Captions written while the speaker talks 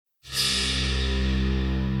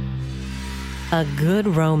A good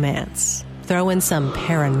romance. Throw in some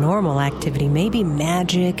paranormal activity, maybe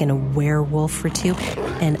magic and a werewolf or two,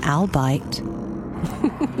 and I'll bite.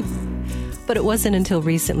 But it wasn't until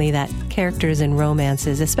recently that characters in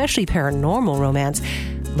romances, especially paranormal romance,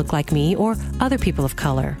 look like me or other people of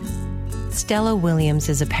color. Stella Williams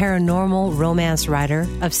is a paranormal romance writer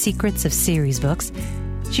of Secrets of Series books.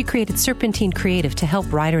 She created Serpentine Creative to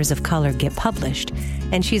help writers of color get published,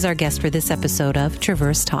 and she's our guest for this episode of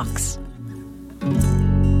Traverse Talks.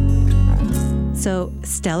 So,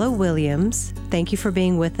 Stella Williams, thank you for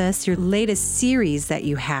being with us. Your latest series that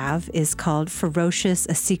you have is called Ferocious,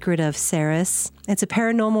 A Secret of Ceres. It's a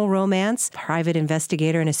paranormal romance. Private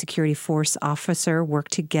investigator and a security force officer work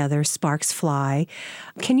together. Sparks fly.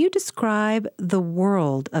 Can you describe the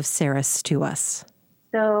world of Ceres to us?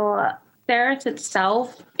 So, Ceres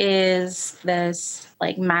itself is this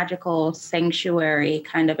magical sanctuary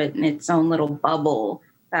kind of in its own little bubble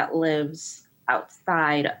that lives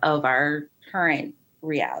outside of our current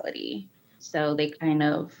reality. So they kind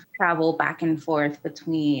of travel back and forth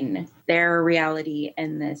between their reality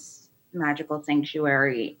and this magical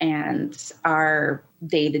sanctuary and our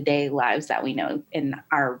day-to-day lives that we know in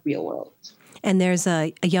our real world. And there's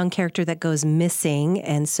a young character that goes missing,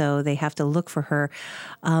 and so they have to look for her.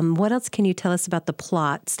 What else can you tell us about the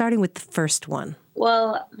plot, starting with the first one?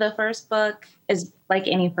 Well, the first book is, like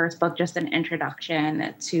any first book, just an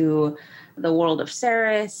introduction to the world of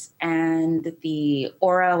Ceres and the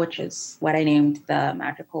Aura, which is what I named the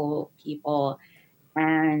magical people.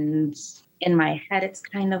 And in my head, it's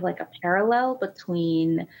kind of like a parallel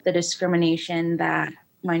between the discrimination that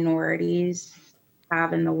minorities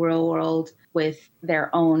have in the real world with their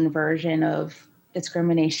own version of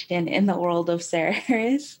discrimination in the world of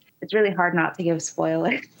Ceres. It's really hard not to give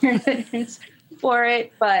spoilers for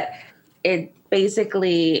it, but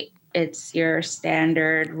it's your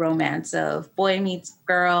standard romance of boy meets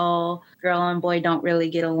girl and boy don't really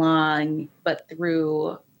get along, but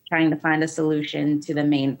through trying to find a solution to the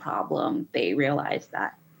main problem, they realize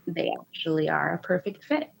that they actually are a perfect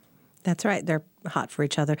fit. That's right. They're hot for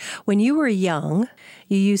each other. When you were young,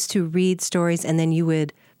 you used to read stories and then you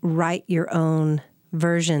would write your own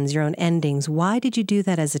versions, your own endings. Why did you do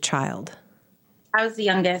that as a child? I was the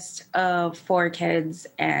youngest of 4 kids,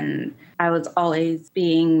 and I was always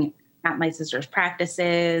being at my sister's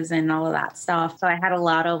practices and all of that stuff. So I had a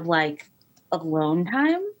lot of alone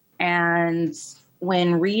time. And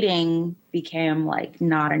when reading became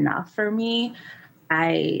not enough for me,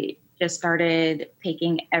 I just started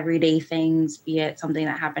taking everyday things, be it something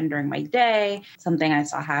that happened during my day, something I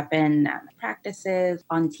saw happen at my practices,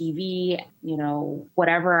 on TV,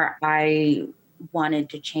 whatever I wanted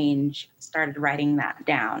to change, started writing that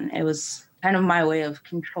down. It was kind of my way of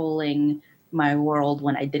controlling my world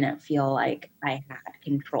when I didn't feel like I had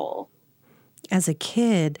control. As a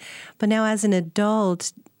kid, but now as an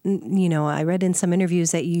adult, I read in some interviews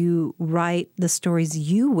that you write the stories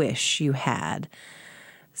you wish you had.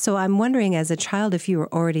 So I'm wondering, as a child, if you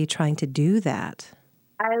were already trying to do that.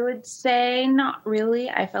 I would say not really.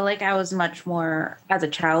 I felt like I was much more, as a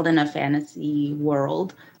child, in a fantasy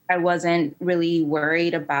world. I wasn't really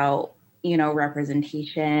worried about,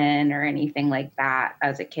 representation or anything like that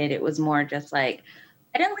as a kid. It was more just I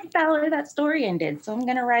didn't like that way that story ended, so I'm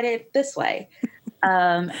going to write it this way.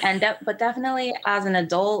 But definitely as an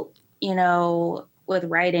adult, with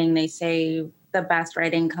writing, they say the best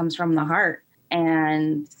writing comes from the heart.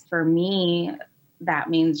 And for me, that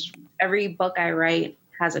means every book I write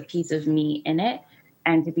has a piece of me in it.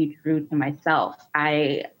 And to be true to myself,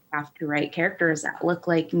 I have to write characters that look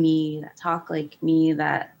like me, that talk like me,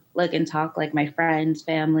 that look and talk like my friends,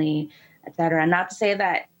 family, etc. Not to say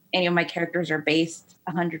that any of my characters are based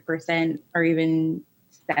 100% or even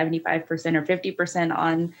 75% or 50%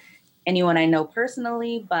 on anyone I know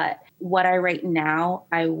personally, but what I write now,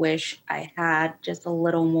 I wish I had just a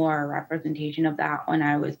little more representation of that when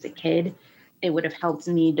I was a kid. It would have helped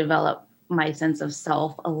me develop my sense of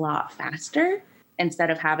self a lot faster instead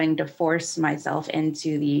of having to force myself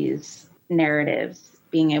into these narratives,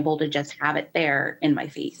 being able to just have it there in my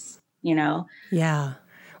face, Yeah.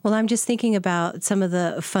 Well, I'm just thinking about some of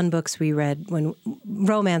the fun books we read when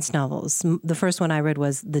romance novels. The first one I read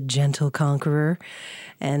was The Gentle Conqueror,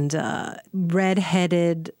 and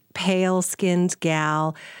red-headed, pale-skinned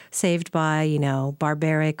gal saved by,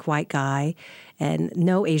 barbaric white guy and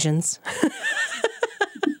no Asians.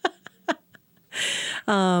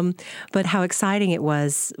 But how exciting it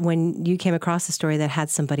was when you came across a story that had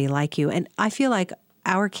somebody like you. And I feel like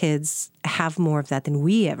our kids have more of that than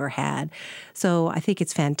we ever had. So I think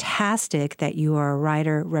it's fantastic that you are a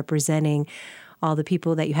writer representing all the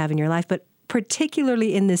people that you have in your life. But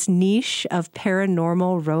particularly in this niche of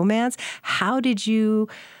paranormal romance.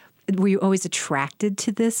 Were you always attracted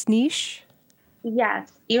to this niche?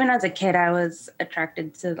 Yes. Even as a kid, I was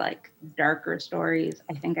attracted to like darker stories.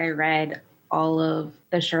 I think I read all of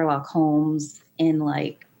the Sherlock Holmes in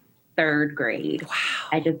like third grade. Wow.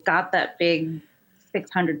 I just got that big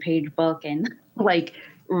 600-page book and like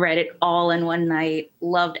read it all in one night.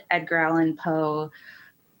 Loved Edgar Allan Poe.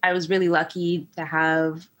 I was really lucky to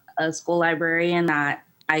have a school librarian that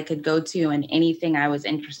I could go to, and anything I was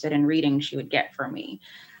interested in reading, she would get for me.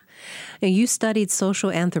 Now, you studied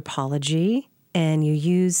social anthropology, and you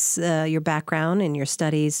use your background and your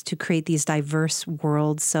studies to create these diverse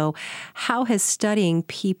worlds. So how has studying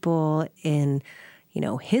people in,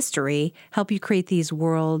 history help you create these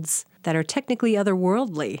worlds that are technically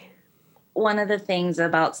otherworldly? One of the things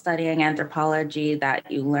about studying anthropology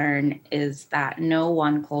that you learn is that no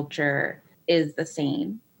one culture is the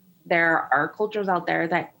same. There are cultures out there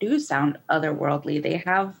that do sound otherworldly. They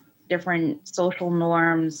have different social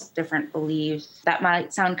norms, different beliefs that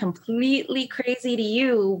might sound completely crazy to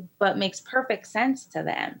you, but makes perfect sense to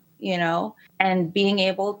them, And being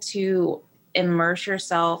able to immerse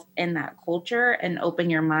yourself in that culture and open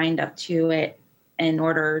your mind up to it in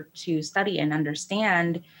order to study and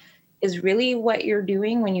understand is really what you're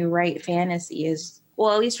doing when you write fantasy at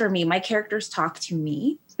least for me, my characters talk to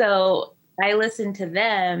me. So I listen to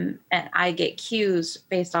them and I get cues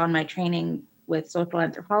based on my training with social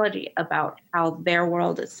anthropology about how their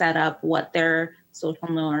world is set up, what their social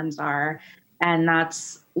norms are. And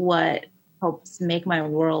that's what helps make my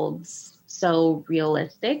worlds so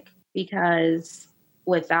realistic, because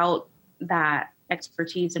without that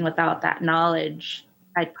expertise and without that knowledge,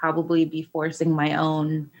 I'd probably be forcing my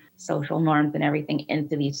own social norms and everything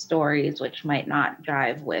into these stories, which might not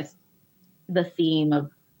jive with the theme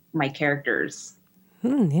of my characters.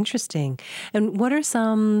 Interesting. And what are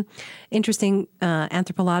some interesting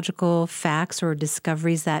anthropological facts or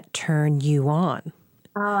discoveries that turn you on?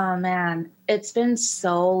 Oh, man. It's been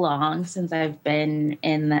so long since I've been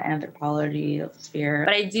in the anthropology sphere.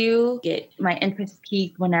 But I do get my interest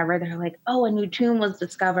piqued whenever they're like, oh, a new tomb was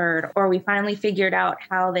discovered, or we finally figured out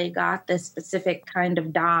how they got this specific kind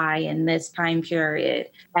of dye in this time period.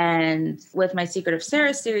 And with my Secret of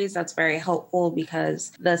Sarah series, that's very helpful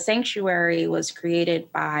because the sanctuary was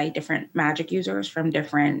created by different magic users from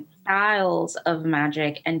different styles of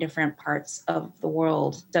magic and different parts of the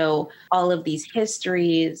world. So all of these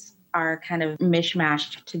histories are kind of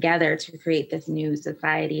mishmashed together to create this new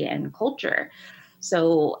society and culture.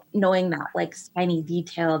 So knowing that like tiny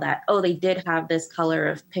detail that, oh, they did have this color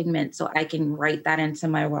of pigment, so I can write that into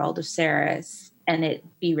my world of Ceres and it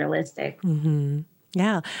be realistic. Mm-hmm.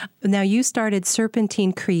 Yeah. Now you started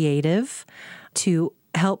Serpentine Creative to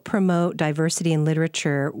help promote diversity in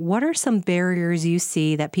literature. What are some barriers you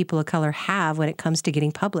see that people of color have when it comes to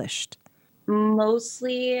getting published?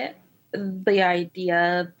 Mostly the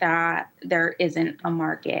idea that there isn't a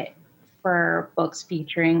market for books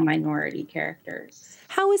featuring minority characters.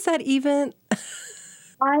 How is that even?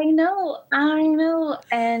 I know.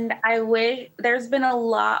 And I wish there's been a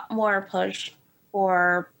lot more push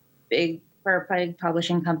for big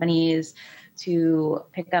publishing companies to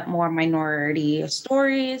pick up more minority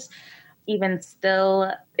stories. Even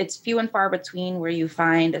still, it's few and far between where you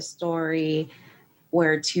find a story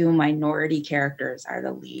where two minority characters are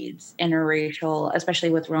the leads. Interracial, especially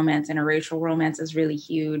with romance, interracial romance is really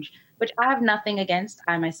huge, which I have nothing against.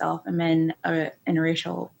 I myself am in an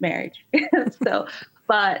interracial marriage.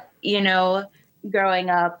 But, growing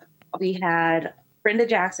up, we had Brenda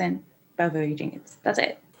Jackson, Beverly Jenkins. That's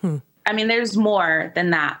it. I mean, there's more than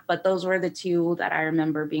that, but those were the two that I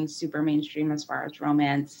remember being super mainstream as far as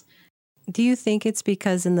romance. Do you think it's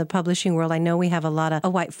because in the publishing world, I know we have a lot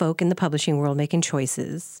of white folk in the publishing world making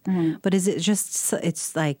choices, but is it just,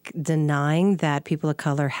 it's like denying that people of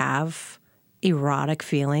color have erotic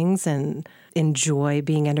feelings and enjoy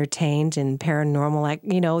being entertained in paranormal, like,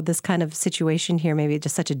 this kind of situation here, maybe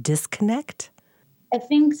just such a disconnect? I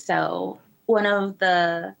think so. One of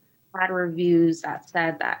the bad reviews that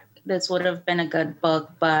said that this would have been a good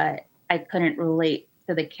book, but I couldn't relate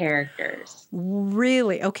to the characters.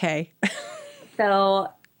 Really? Okay. So,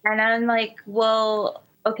 and I'm like, well,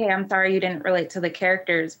 okay, I'm sorry you didn't relate to the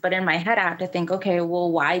characters, but in my head I have to think, okay,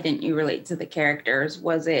 well, why didn't you relate to the characters?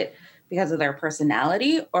 Was it because of their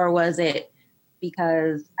personality, or was it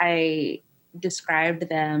because I described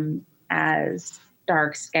them as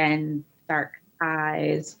dark skin, dark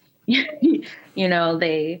eyes?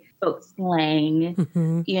 They spoke slang,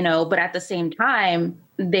 but at the same time,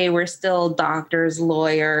 they were still doctors,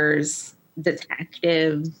 lawyers,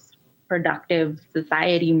 detectives, productive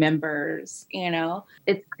society members, you know?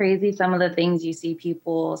 It's crazy some of the things you see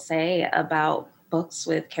people say about books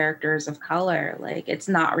with characters of color. Like, it's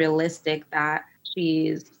not realistic that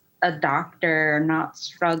she's a doctor, not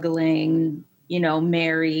struggling, you know,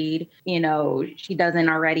 married, you know, she doesn't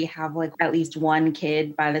already have like at least one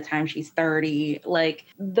kid by the time she's 30. Like,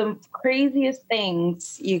 the craziest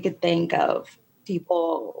things you could think of,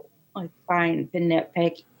 people like find to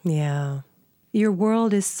nitpick. Yeah. Your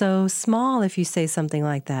world is so small if you say something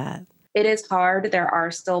like that. It is hard. There are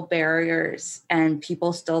still barriers, and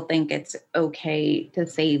people still think it's okay to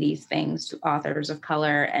say these things to authors of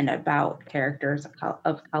color and about characters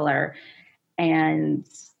of color. And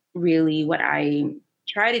really, what I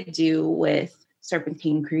try to do with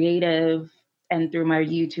Serpentine Creative and through my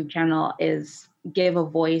YouTube channel is give a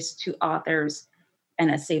voice to authors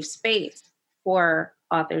and a safe space for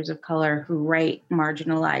authors of color who write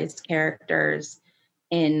marginalized characters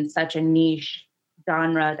in such a niche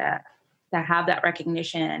genre, to have that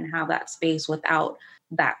recognition and have that space without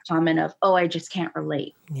that comment of, oh, I just can't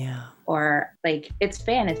relate. Yeah. Or like, it's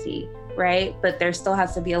fantasy, right? But there still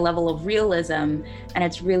has to be a level of realism. And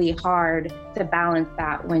it's really hard to balance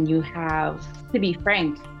that when you have, to be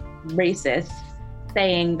frank, racists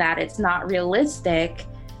saying that it's not realistic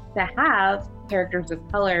to have characters of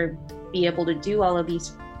color be able to do all of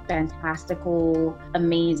these fantastical,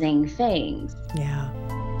 amazing things. Yeah.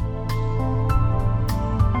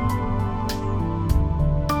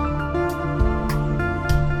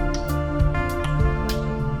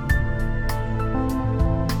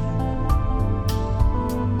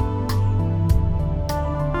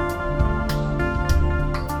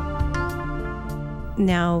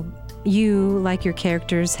 Now, you, like your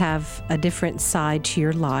characters, have a different side to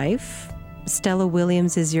your life. Stella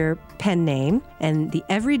Williams is your pen name, and the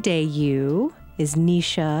everyday you is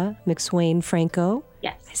Nisha McSwain Franco.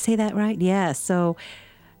 Yes. I say that right? Yeah. So,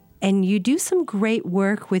 and you do some great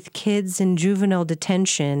work with kids in juvenile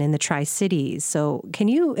detention in the Tri-Cities. So can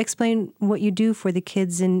you explain what you do for the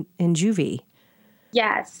kids in juvie?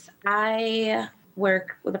 Yes, I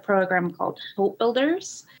work with a program called Hope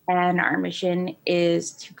Builders, and our mission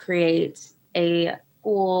is to create a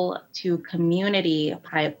school to community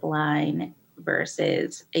pipeline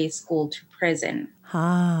versus a school to prison.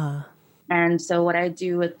 Ah. And so what I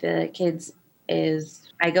do with the kids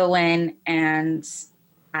is I go in and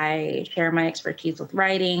I share my expertise with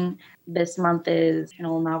writing. This month is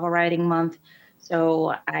National Novel Writing Month.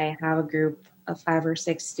 So I have a group of 5 or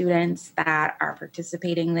 6 students that are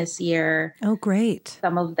participating this year. Oh, great.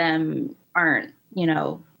 Some of them aren't, you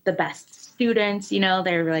know, the best students, you know,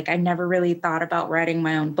 they're like, I never really thought about writing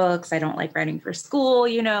my own books. I don't like writing for school,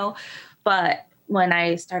 you know, but when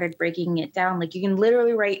I started breaking it down, like, you can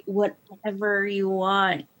literally write whatever you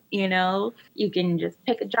want, you know, you can just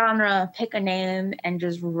pick a genre, pick a name, and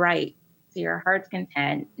just write to your heart's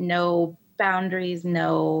content. No boundaries,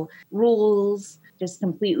 no rules, just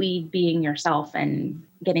completely being yourself and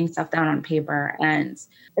getting stuff down on paper. And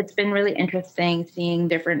it's been really interesting seeing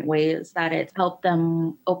different ways that it's helped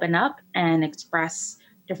them open up and express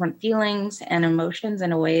different feelings and emotions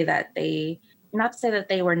in a way that they, not to say that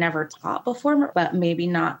they were never taught before, but maybe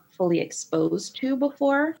not fully exposed to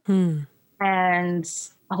before. And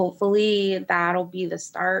hopefully that'll be the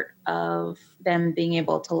start of them being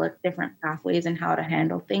able to look different pathways and how to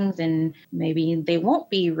handle things. And maybe they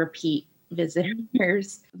won't be repeat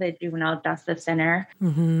visitors, the Juvenile Justice Center.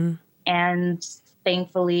 Mm-hmm. And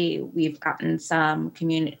thankfully, we've gotten some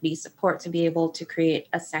community support to be able to create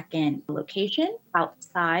a second location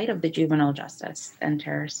outside of the Juvenile Justice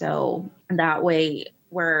Center. So that way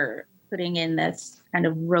we're putting in this kind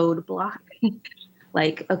of roadblock.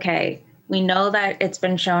 Like, okay, we know that it's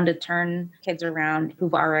been shown to turn kids around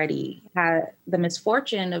who've already had the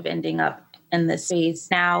misfortune of ending up in this space.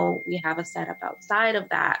 Now we have a setup outside of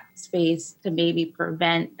that space to maybe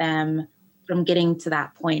prevent them from getting to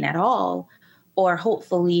that point at all, or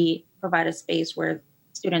hopefully provide a space where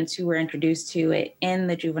students who were introduced to it in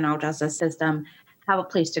the juvenile justice system have a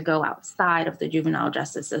place to go outside of the juvenile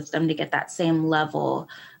justice system to get that same level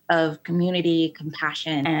of community,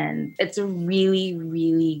 compassion. And it's a really,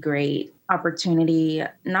 really great opportunity,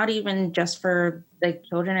 not even just for the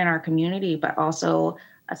children in our community, but also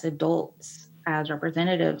as adults, as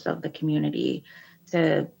representatives of the community,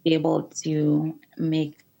 to be able to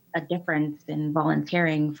make a difference in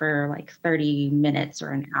volunteering for like 30 minutes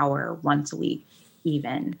or an hour once a week,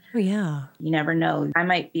 even. Oh, yeah. You never know. I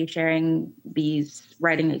might be sharing these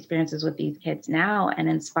writing experiences with these kids now and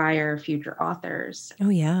inspire future authors. Oh,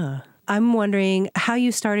 yeah. I'm wondering how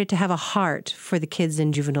you started to have a heart for the kids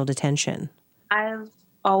in juvenile detention. I've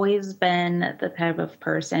always been the type of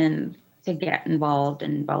person to get involved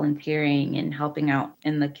in volunteering and helping out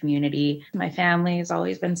in the community. My family has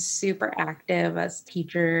always been super active as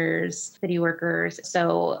teachers, city workers.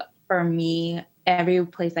 So for me, every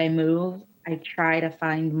place I move, I try to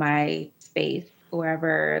find my space,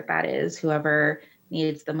 whoever that is, whoever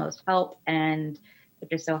needs the most help. And it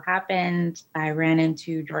just so happened I ran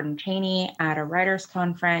into Jordan Chaney at a writers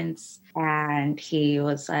conference, and he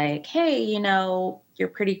was like, "Hey, you're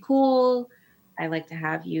pretty cool. I'd like to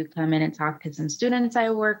have you come in and talk to some students I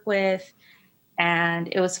work with." And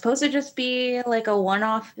it was supposed to just be like a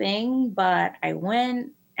one-off thing, but I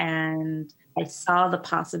went and I saw the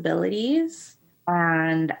possibilities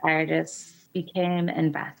and I just became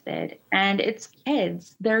invested. And it's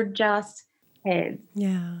kids. They're just kids.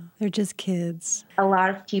 Yeah, they're just kids. A lot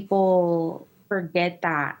of people forget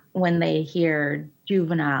that when they hear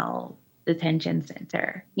juvenile detention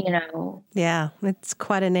center, Yeah, it's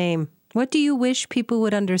quite a name. What do you wish people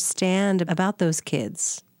would understand about those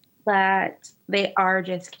kids? that they are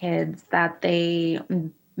just kids, that they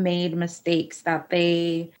made mistakes, that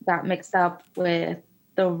they got mixed up with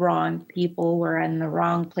the wrong people, were in the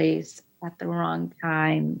wrong place at the wrong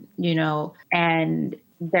time, and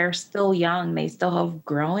they're still young. They still have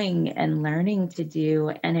growing and learning to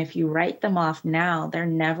do. And if you write them off now, they're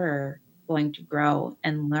never going to grow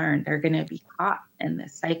and learn. They're going to be caught in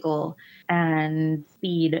this cycle and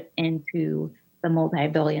feed into the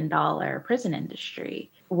multi-billion-dollar prison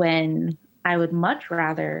industry, when I would much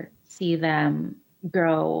rather see them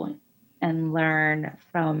grow and learn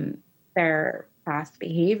from their past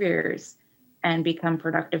behaviors and become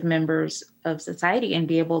productive members of society and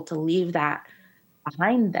be able to leave that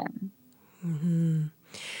behind them. Mm-hmm.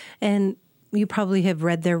 And you probably have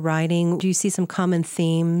read their writing. Do you see some common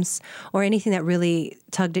themes or anything that really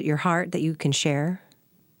tugged at your heart that you can share?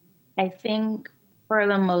 I think for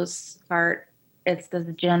the most part, it's this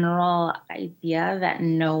general idea that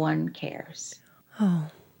no one cares. Oh.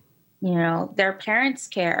 Their parents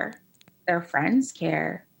care, their friends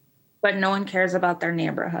care, but no one cares about their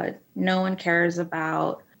neighborhood. No one cares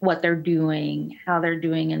about what they're doing, how they're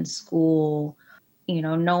doing in school.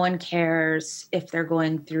 No one cares if they're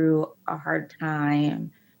going through a hard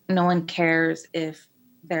time. No one cares if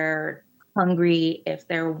they're hungry, if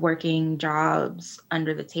they're working jobs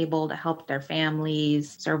under the table to help their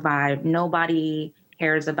families survive. Nobody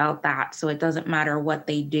cares about that. So it doesn't matter what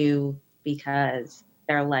they do, because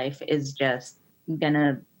their life is just going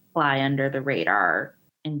to fly under the radar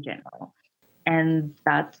in general. And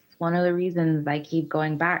that's one of the reasons I keep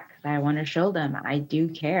going back, because I want to show them I do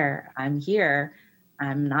care. I'm here.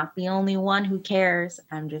 I'm not the only one who cares.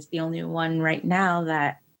 I'm just the only one right now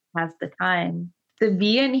that has the time to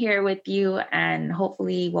be in here with you. And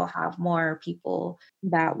hopefully we'll have more people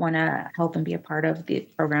that want to help and be a part of the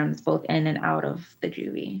programs, both in and out of the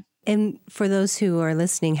juvie. And for those who are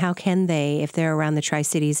listening, how can they, if they're around the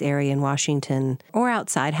Tri-Cities area in Washington or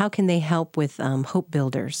outside, how can they help with Hope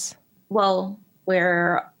Builders? Well,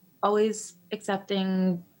 we're always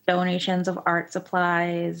accepting donations of art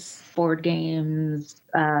supplies, board games,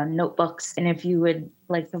 notebooks. And if you would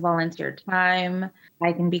like to volunteer time,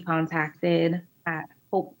 I can be contacted at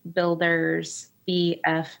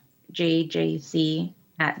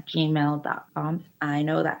hopebuldersbfjjc@gmail.com. I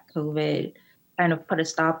know that COVID kind of put a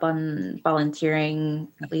stop on volunteering,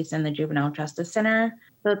 at least in the Juvenile Justice Center.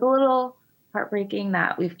 So it's a little heartbreaking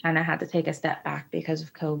that we've kind of had to take a step back because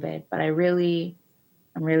of COVID. But I'm really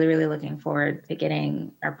looking forward to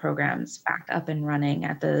getting our programs back up and running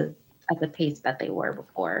at the pace that they were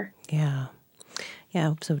before. Yeah. Yeah, I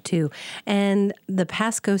hope so too. And the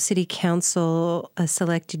Pasco City Council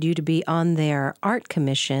selected you to be on their art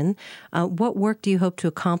commission. What work do you hope to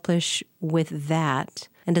accomplish with that?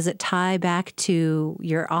 And does it tie back to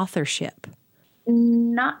your authorship?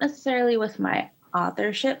 Not necessarily with my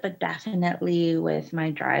authorship, but definitely with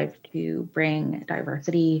my drive to bring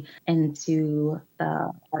diversity into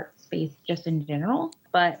the art space just in general.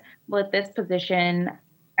 But with this position,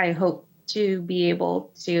 I hope to be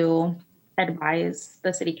able to advise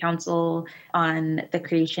the city council on the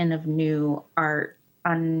creation of new art,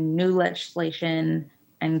 on new legislation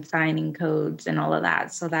and signing codes and all of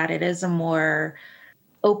that, so that it is a more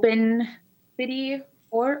open city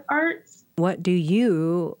for arts. What do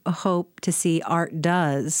you hope to see art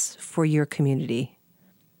does for your community?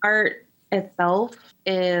 Art itself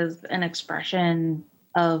is an expression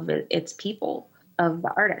of its people, of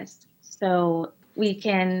the artist. So we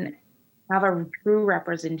can have a true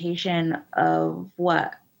representation of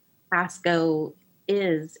what Pasco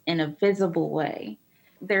is in a visible way.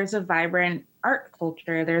 There's a vibrant art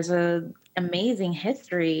culture. There's an amazing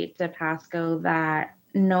history to Pasco that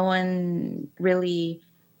no one really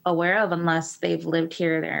aware of unless they've lived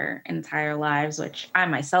here their entire lives, which I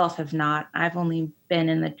myself have not. I've only been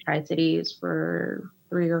in the Tri-Cities for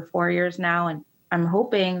 3 or 4 years now. And I'm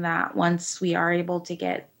hoping that once we are able to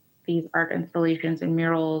get these art installations and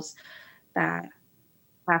murals, that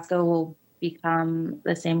Pasco will become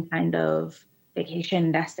the same kind of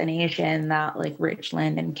vacation destination that like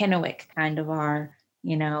Richland and Kennewick kind of are,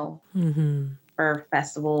 for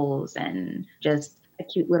festivals and just a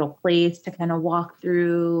cute little place to kind of walk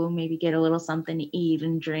through, maybe get a little something to eat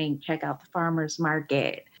and drink, check out the farmer's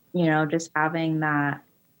market, just having that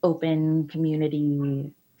open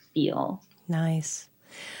community feel. Nice.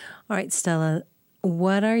 All right, Stella,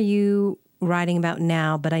 what are you writing about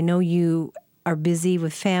now? But I know you are busy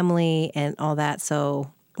with family and all that.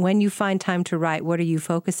 So when you find time to write, what are you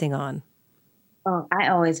focusing on? Oh, I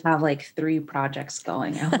always have like 3 projects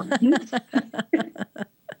going on.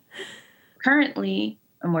 Currently,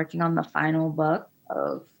 I'm working on the final book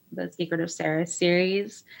of the Secret of Sarah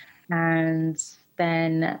series, and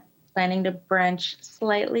then planning to branch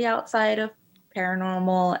slightly outside of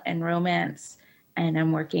paranormal and romance. And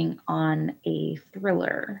I'm working on a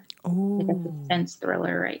thriller, like a suspense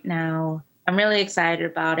thriller right now. I'm really excited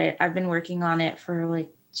about it. I've been working on it for like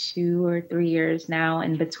 2 or 3 years now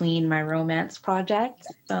in between my romance projects.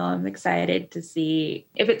 So I'm excited to see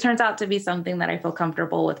if it turns out to be something that I feel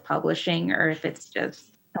comfortable with publishing, or if it's just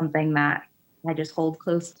something that I just hold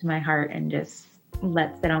close to my heart and just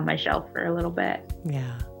let sit on my shelf for a little bit.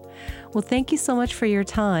 Yeah. Well, thank you so much for your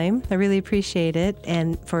time. I really appreciate it,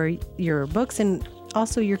 and for your books and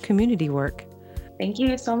also your community work. Thank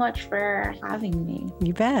you so much for having me.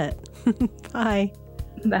 You bet. Bye.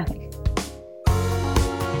 Bye.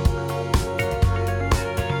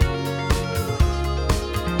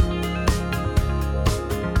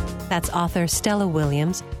 That's author Stella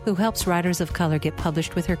Williams, who helps writers of color get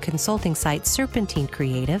published with her consulting site, Serpentine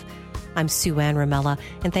Creative. I'm Sue Ann Ramella,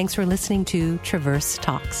 and thanks for listening to Traverse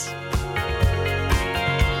Talks.